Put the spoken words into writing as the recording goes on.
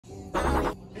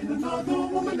And another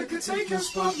woman that could take your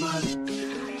spotlight.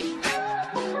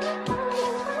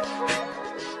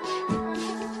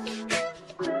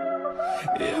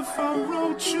 If I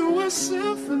wrote you a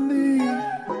symphony,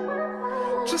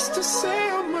 just to say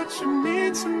how much you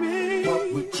mean to me,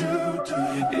 what would you do?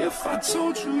 If I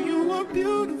told you you were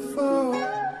beautiful,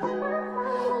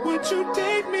 would you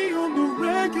date me on the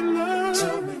regular?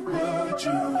 Tell me, would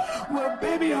you? Well,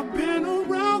 baby, I've been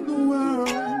around the world,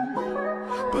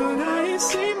 but I ain't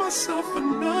seen myself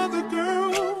another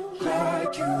girl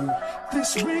like you.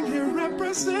 This ring here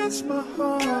represents my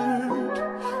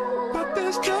heart, but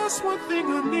there's just one thing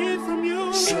I need from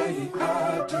you. Say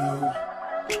I do.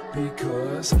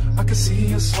 Because I can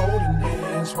see us holding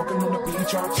hands, walking on the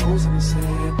beach, our toes in the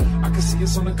sand. I can see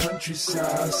us on the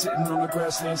countryside, sitting on the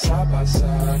grassland side by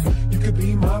side. You could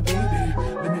be my baby,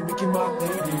 let me make you my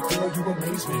lady. Girl, you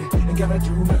amaze me, ain't gotta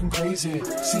do nothing crazy.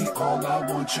 See, all I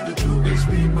want you to do is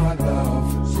be my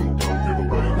love. So don't give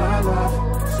away my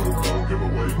love. So don't give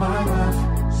away my love.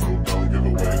 So don't give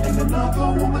away. And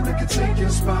another woman that can take your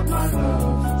spot, my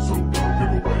love. So don't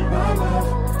give away my love.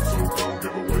 So don't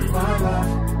give away my love.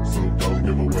 So don't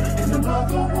give away. And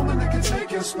another woman that can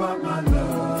take your spot, my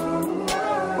love.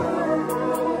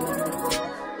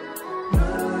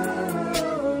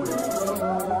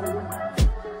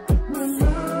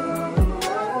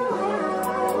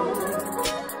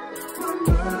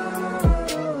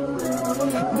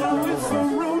 Now if I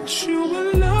wrote you a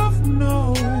love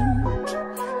note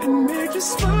and made you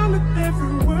smile at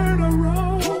every word I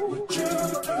wrote, what would you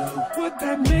do? Would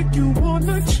that make you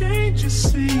wanna change your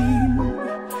scene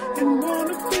and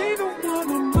wanna be the one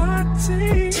on my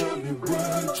team? Tell me,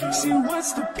 would you? See,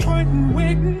 what's the point in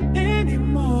waiting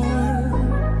anymore?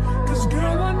 Cause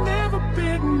girl, I've never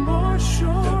been more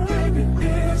sure that baby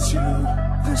it's you.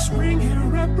 This ring here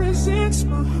represents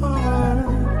my heart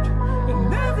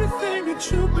and everything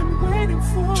that you've been waiting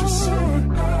for. Just say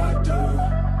I do.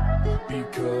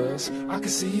 Because I can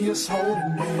see us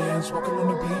holding hands, walking on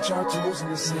the beach, our toes in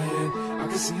the sand. I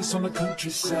can see us on the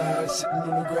countryside, sitting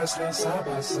on the grassland side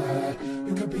by side.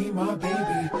 You can be my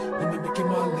baby, let me make you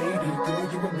my lady. Girl,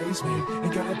 you amaze me,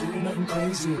 ain't gotta do nothing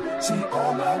crazy. See,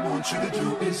 all I want you to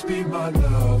do is be my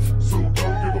love. So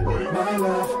don't give away my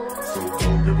love. So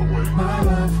don't give away my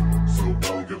love. So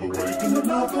don't give away. And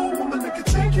another woman that can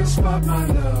take your spot, my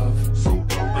love. So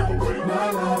don't give away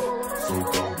my love. So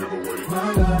don't give away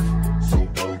my love. So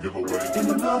don't give away. And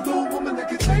another woman that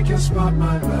can take your spot,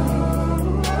 my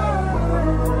love. My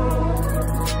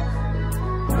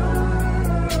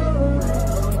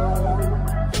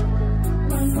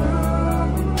love.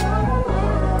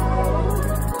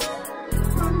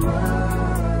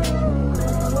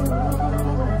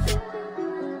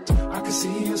 I can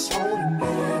see us holding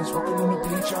hands, walking on the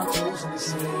beach, our toes in the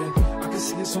sand. I can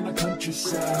see us on the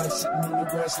countryside, sitting on the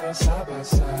grassland side by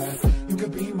side. You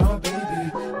can be my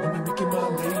baby, let me make you my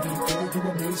lady. Girl, you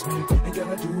amaze me, ain't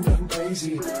gotta do nothing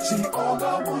crazy. See, all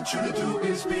I want you to do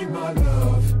is be my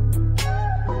love.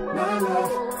 My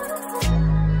love.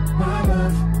 My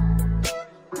love.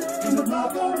 And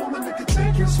another woman that can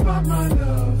take your spot, my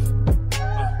love.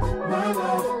 My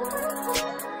love.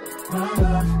 My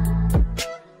love.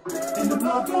 And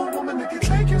another woman that can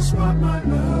take your spot, my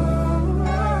love.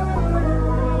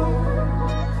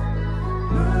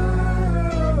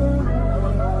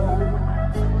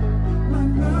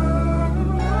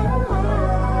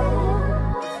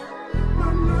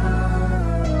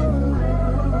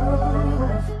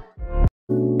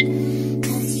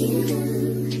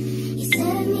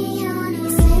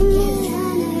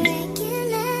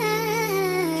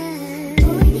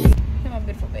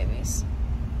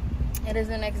 It is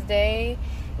the next day,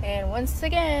 and once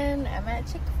again, I'm at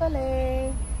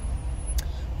Chick-fil-A.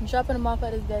 I'm dropping him off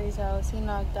at his daddy's house. He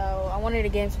knocked out. I wanted to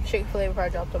get him some Chick-fil-A before I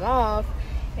dropped him off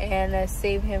and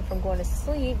save him from going to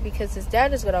sleep because his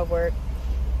dad just got off work,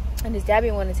 and his dad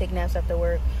didn't want to take naps after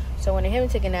work. So I wanted him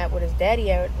to take a nap with his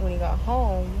daddy out when he got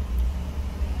home,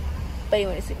 but he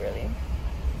went to sleep early.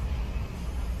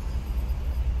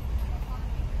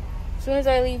 As soon as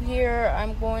I leave here,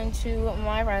 I'm going to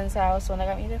my friend's house when I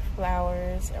got me the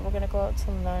flowers, and we're gonna go out to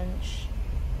lunch,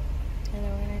 and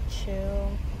then we're gonna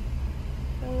chill.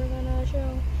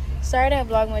 Sorry I didn't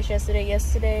vlog much yesterday.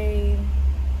 Yesterday,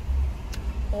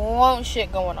 won't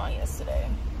shit going on yesterday.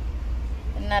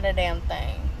 Not a damn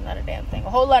thing. Not a damn thing. A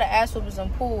whole lot of ass whoopers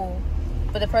in pool,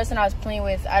 but the person I was playing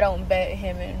with, I don't bet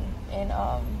him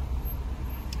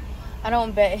I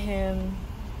don't bet him.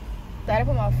 I had to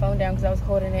put my phone down because I was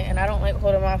holding it, and I don't like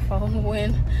holding my phone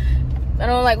when I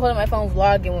don't like holding my phone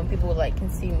vlogging when people like can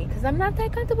see me because I'm not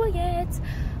that comfortable yet.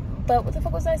 But what the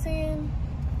fuck was I saying?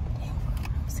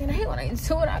 See, I hate when I do it.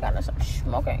 I gotta stop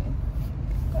smoking.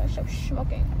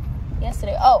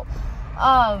 Yesterday. Oh,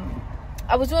 I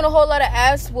was doing a whole lot of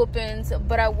ass whoopings,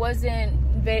 but I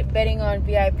wasn't betting on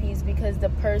VIPs because the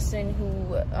person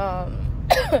who I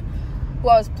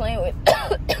was playing with,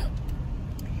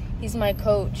 he's my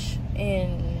coach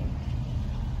in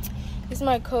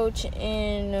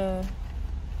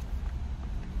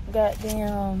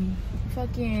goddamn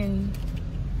fucking.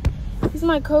 He's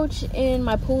my coach in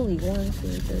my poolie. 1, 2,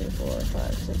 3, 4,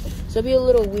 5, 6. So it'd be a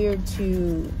little weird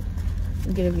to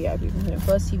get a VIP from him.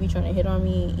 Plus, he be trying to hit on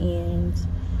me, and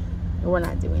we're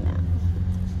not doing that.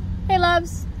 Hey,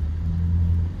 loves.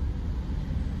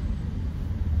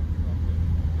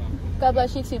 God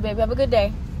bless you too, baby. Have a good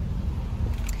day.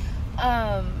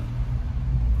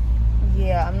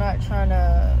 Yeah, I'm not trying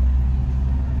to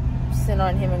sit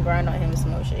on him and grind on him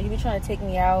some more shit. He be trying to take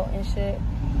me out and shit,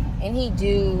 and he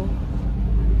do.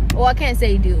 Well, I can't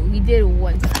say do. He did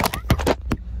one time.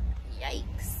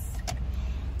 Yikes.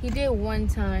 He did one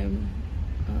time.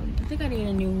 I think I need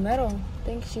a new metal. I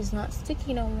think she's not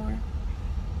sticky no more.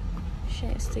 She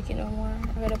ain't sticky no more.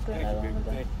 I gotta put another one with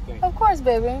her. Of course,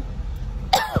 baby.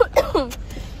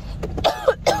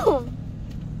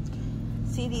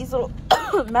 See these little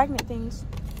magnet things?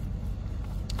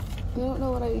 You don't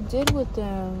know what I did with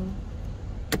them.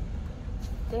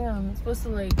 Damn, it's supposed to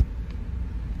like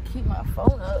keep my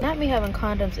phone up. Not me having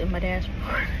condoms in my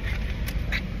dashboard.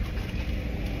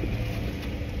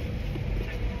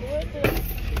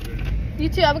 You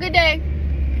too, have a good day.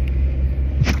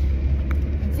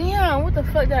 Damn, what the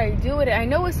fuck did I do with it? I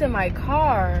know it's in my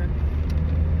car.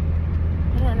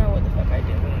 I don't know what the fuck I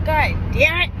did with it. God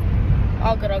damn it.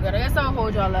 All good, all good. I guess I'll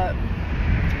hold y'all up.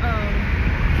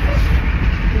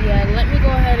 But yeah, let me go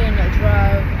ahead and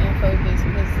drive and focus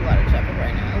because it's a lot of traffic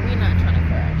right now. We're not trying to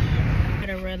crash. At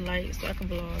a red light so I can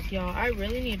vlog. Y'all, I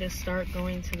really need to start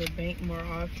going to the bank more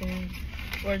often.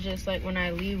 Or just like when I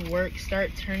leave work,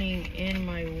 start turning in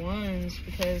my ones,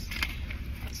 because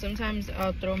sometimes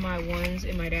I'll throw my ones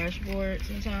in my dashboard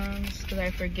sometimes because I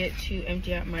forget to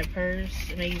empty out my purse,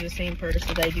 and I use the same purse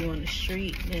that I do on the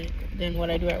street than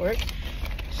what I do at work.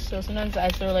 So sometimes I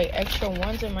throw like extra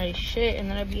ones in my shit, and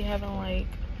then I be having like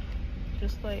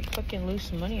just like fucking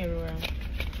loose money everywhere.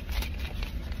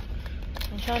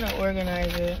 I'm trying to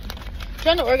organize it. I'm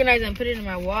trying to organize it and put it in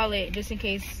my wallet just in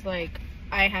case like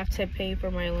I have to pay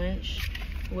for my lunch,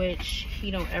 which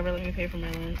he don't ever let me pay for my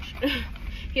lunch.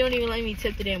 He don't even let me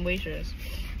tip the damn waitress.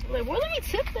 I'm like, well, let me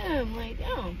tip them. Like,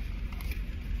 damn.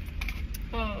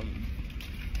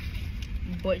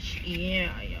 But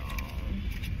yeah, y'all.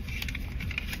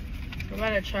 I'm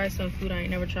about to try some food I ain't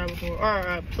never tried before, or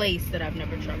a place that I've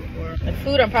never tried before. The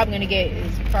food I'm probably gonna get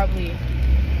is probably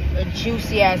a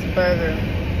juicy ass burger.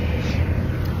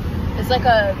 It's like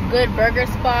a good burger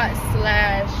spot /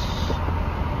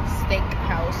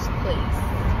 steakhouse place.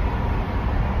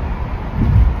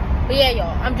 But yeah,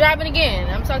 y'all, I'm driving again.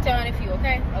 I'm talking to y'all in a few,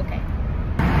 okay? Okay.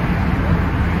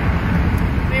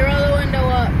 Let me roll the window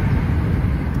up.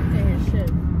 Hey, shit.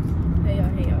 Hey,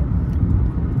 y'all, hey, y'all.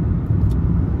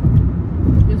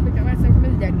 Just picked up myself from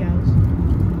his dead gals.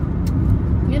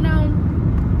 You know,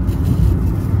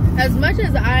 as much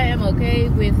as I am okay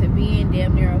with being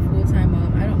damn near a full-time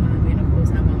mom, I don't mind being a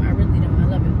full-time mom. I really don't. I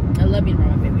love it. I love being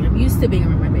around my baby. I'm used to being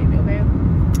around my baby, okay?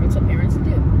 That's what parents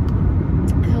do.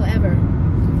 However,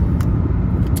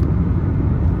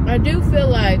 I do feel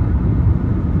like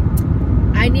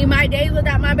I need my days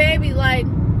without my baby. Like,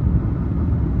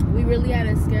 we really had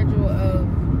a schedule of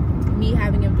me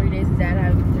having him 3 days, his dad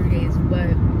having him 3 days,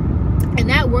 and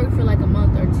that worked for like a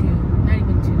month or two, not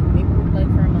even 2, maybe like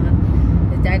for a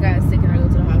month. His dad got sick and I go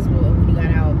to the hospital, and when he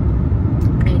got out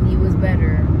and he was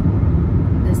better,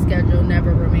 the schedule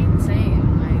never remained the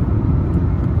same. Like,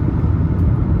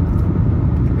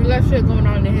 we got shit going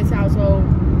on in his household,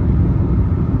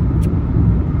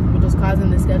 just causing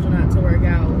the schedule not to work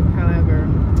out. However,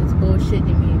 it's bullshit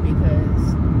to me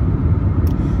because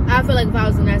I feel like if I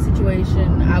was in that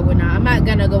situation, I would not. I'm not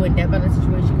gonna go in depth on the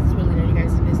situation because it's really none of you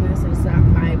guys' business, and it's not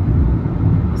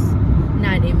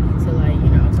in me to like, you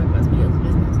know, talk about somebody else's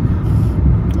business.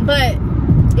 But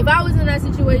if I was in that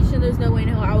situation, there's no way in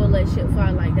hell I would let shit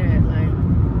fly like that. Like,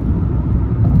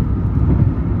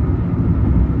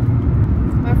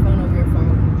 my phone over your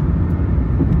phone.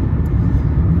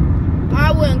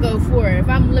 I wouldn't go for it. If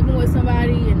I'm living with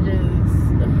somebody and just,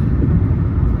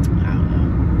 I don't know.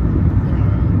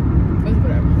 It's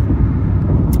whatever.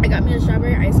 I got me a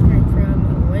strawberry ice cream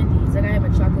from Wendy's. I got him a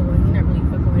chocolate one. He's not really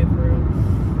fucking with it for real.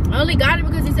 I only got it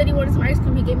because he said he wanted some ice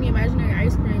cream. He gave me imaginary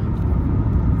ice cream.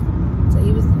 So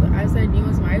I said, do you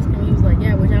want some ice cream? He was like,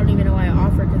 yeah, which I don't even know why I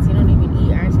offered because he don't even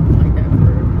eat ice cream like that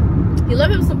for real. He love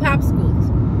him some popsicles.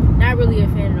 Not really a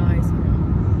fan of ice cream.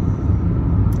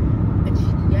 But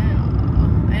yeah,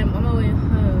 I'm on my way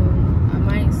home. I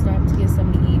might stop to get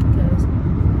something to eat because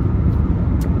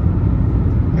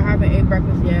I haven't ate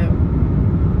breakfast yet.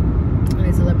 And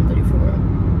it's 11:34.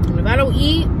 And if I don't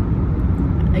eat,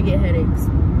 I get headaches.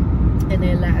 And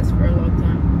they last for a long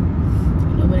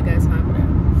time. Nobody got time for that.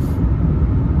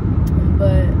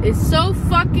 But it's so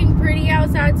fucking pretty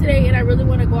outside today, and I really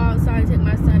want to go outside, take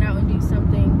my son out and do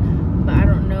something, but I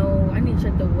don't know. I need to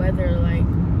check the weather, like,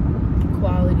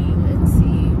 quality, and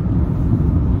see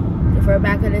if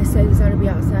Rebecca just says it's going to be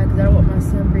outside, because I don't want my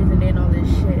son breathing in all this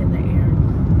shit in the air.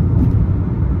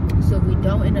 So if we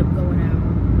don't end up going out,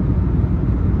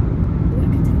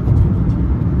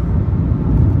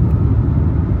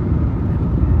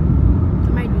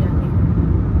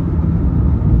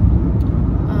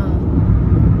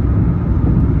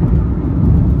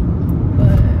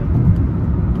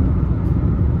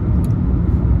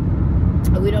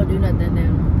 we don't do nothing,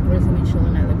 then we're just gonna be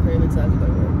chilling at the crib until I go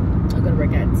to work. I'm gonna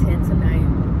work at 10 tonight.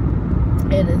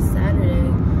 It is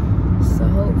Saturday, so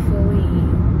hopefully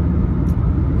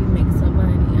we make some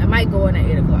money. I might go in at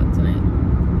 8 o'clock tonight.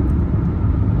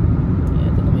 Yeah,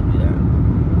 I think I'm gonna do that.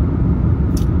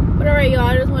 But alright, y'all,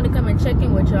 I just wanted to come and check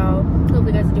in with y'all. Hope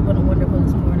you guys are doing wonderful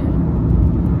this morning,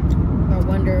 or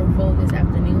wonderful this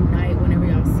afternoon, night, whenever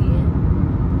y'all see it.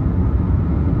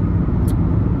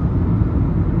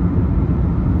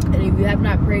 If you have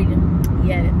not prayed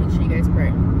yet, make sure you guys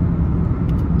pray.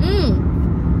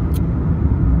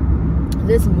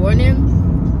 This morning,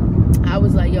 I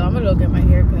was like, yo, I'm gonna go get my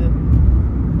hair cut.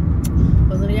 I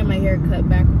was gonna get my hair cut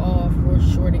back off real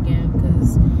short again,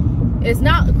 because it's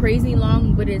not crazy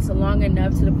long, but it's long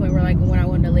enough to the point where, like, when I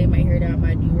want to lay my hair down,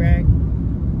 my do-rag,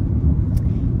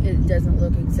 it doesn't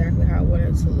look exactly how I want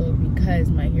it to look because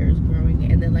my hair is growing.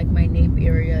 And then, like, my nape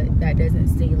area, that doesn't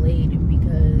stay laid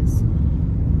because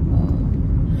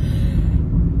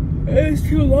it's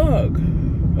too long.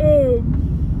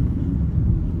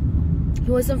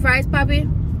 You want some fries, Poppy?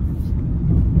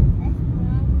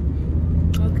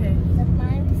 Okay.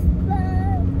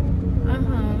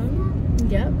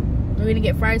 Yep. We're gonna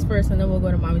get fries first, and then we'll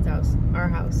go to Mommy's house, our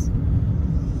house.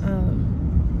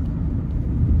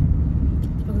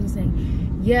 What was I saying?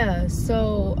 Yeah.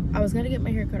 So I was gonna get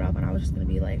my hair cut off, and I was just gonna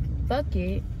be like, fuck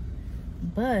it.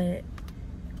 But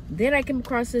then I came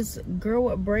across this girl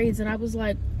with braids, and I was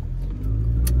like,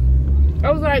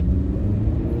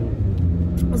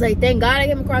 thank God I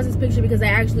came across this picture, because I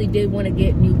actually did want to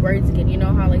get new braids again. You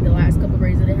know how, like, the last couple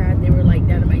braids that I had, they were like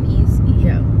down to my knees?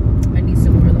 Yeah, I need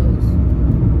some more of those.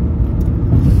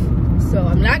 So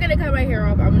I'm not gonna cut my hair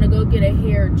off. I'm gonna go get a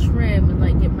hair trim and,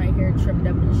 like, get my hair trimmed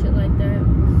up and shit like that.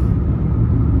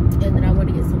 And then I want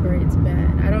to get some braids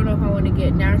bad. I don't know if I want to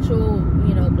get natural,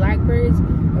 you know, black braids,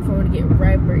 or if I want to get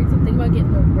red braids. I'm thinking about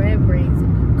getting the red braids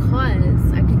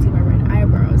because I can do my red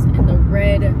eyebrows, and the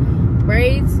red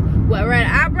braids, what, red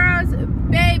eyebrows,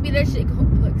 baby, that shit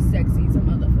gonna look sexy as a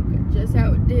motherfucker. Just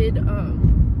how it did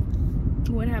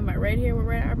when I had my red hair with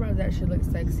red eyebrows, that shit look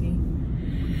sexy.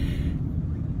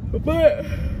 But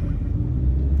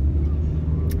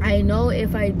I know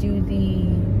if I do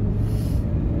the,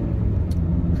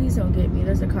 please don't get me,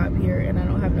 there's a cop here, and I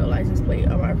don't have no license plate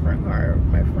on my front car,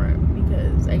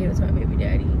 because I gave it to my baby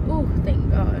daddy. Oh,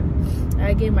 thank God.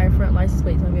 I gave my front license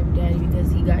plate to my baby daddy because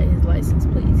he got his license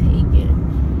plate taken,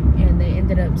 and they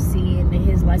ended up seeing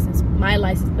my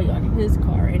license plate on his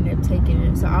car, ended up taking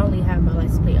it. So I only have my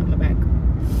license plate on my back,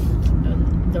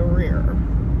 the rear.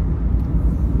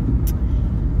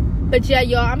 But yeah,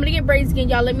 y'all, I'm gonna get braids again.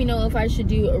 Y'all let me know if I should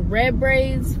do red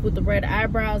braids with the red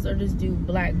eyebrows, or just do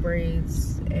black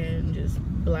braids and just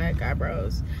black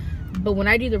eyebrows. But when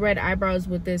I do the red eyebrows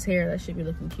with this hair, that should be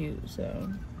looking cute. So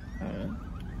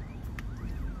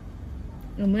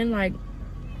and when, like,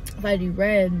 if I do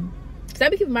red, because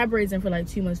I've been keeping my braids in for like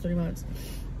 2 months, 3 months.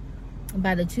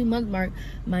 By the 2-month mark,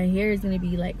 my hair is gonna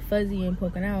be like fuzzy and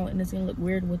poking out, and it's gonna look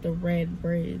weird with the red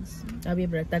braids. I'll be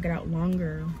able to thug it out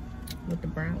longer with the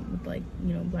brown, with, like,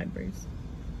 you know, black braids.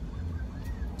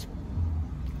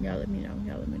 Y'all let me know.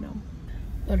 Y'all let me know.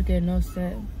 Okay, no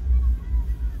set.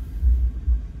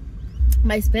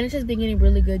 My Spanish has been getting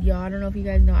really good, y'all. I don't know if you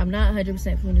guys know, I'm not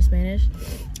 100% fluent in Spanish,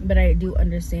 but I do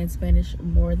understand Spanish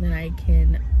more than I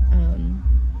can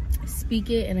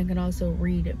speak it, and I can also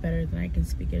read it better than I can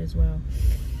speak it as well.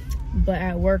 But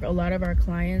at work, a lot of our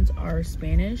clients are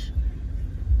Spanish,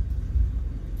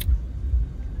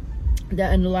 and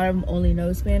a lot of them only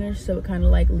know Spanish, so it kind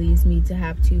of, like, leads me to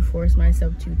have to force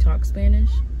myself to talk Spanish.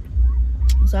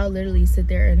 So I'll literally sit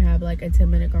there and have like a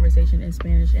 10-minute conversation in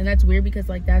Spanish. And that's weird because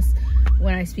like that's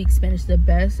when I speak Spanish the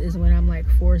best, is when I'm like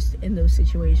forced in those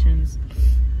situations.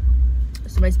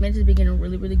 So my Spanish is beginning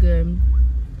really, really good.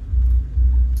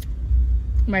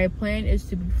 My plan is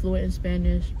to be fluent in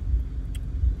Spanish.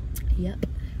 Yep.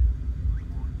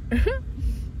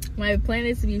 My plan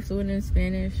is to be fluent in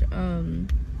Spanish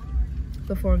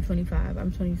before I'm 25.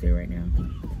 I'm 23 right now.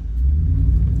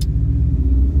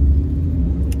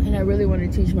 And I really want to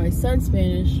teach my son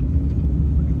Spanish.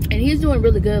 And he's doing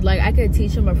really good. Like, I could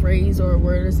teach him a phrase or a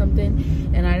word or something,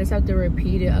 and I just have to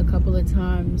repeat it a couple of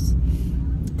times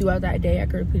throughout that day. I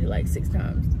could repeat it like 6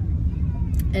 times.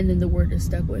 And then the word is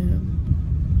stuck with him.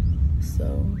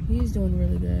 So, he's doing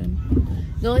really good.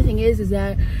 The only thing is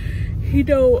that he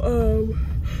don't,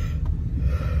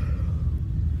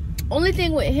 only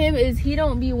thing with him is he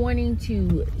don't be wanting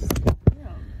to,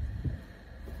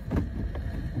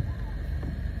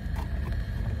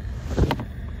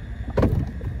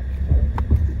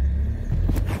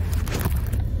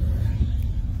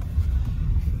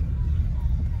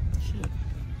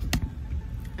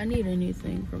 I need a new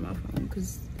thing for my phone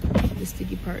because the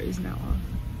sticky part is now off.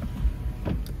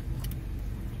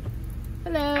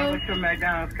 Hello. Mr.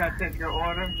 McDonald's, can I take your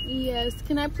order? Yes.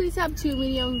 Can I please have 2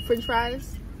 medium French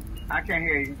fries? I can't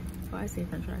hear you. Oh, I say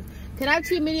French fries. Can I have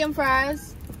 2 medium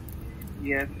fries?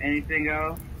 Yes. Anything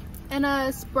else? And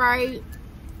a Sprite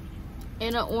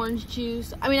and an orange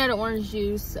juice. I mean, not an orange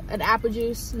juice, an apple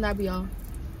juice, and that'd be all.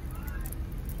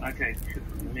 Okay.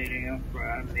 Medium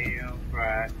fry, medium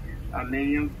fry. A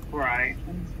medium Sprite.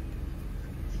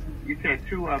 You said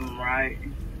 2 of them, right?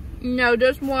 No,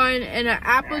 just 1 and an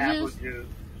apple juice.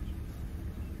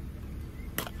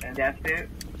 And that's it?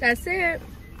 That's it.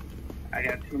 I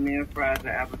got 2 medium fries, an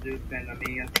apple juice, and a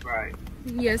medium Sprite.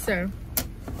 Yes, sir.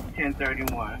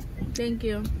 1031. Thank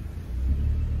you.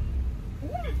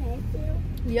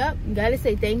 Yep, you gotta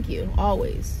say thank you,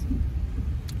 always.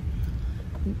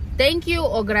 Thank you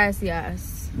or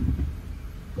gracias.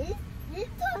 This is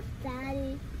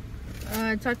Daddy.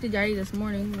 I talked to Daddy this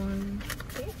morning.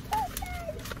 This is Daddy.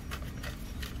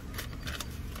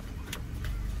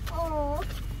 Oh.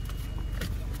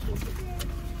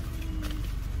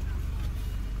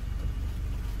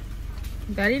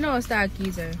 Daddy no está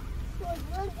aquí, sir.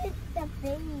 Look at the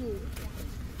baby.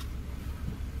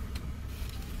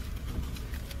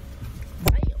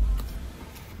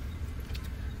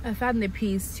 I found the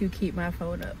piece to keep my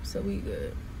phone up, so we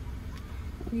good.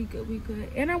 We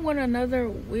good. And I want another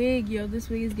wig, yo. This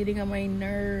wig is getting on my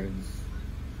nerves.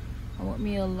 I want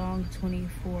me a long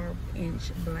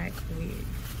 24-inch black wig.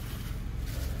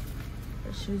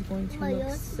 She's going to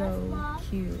look so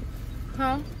cute.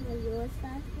 Huh?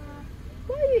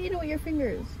 Why are you eating with your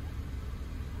fingers?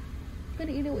 You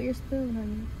gotta eat it with your spoon,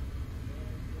 honey.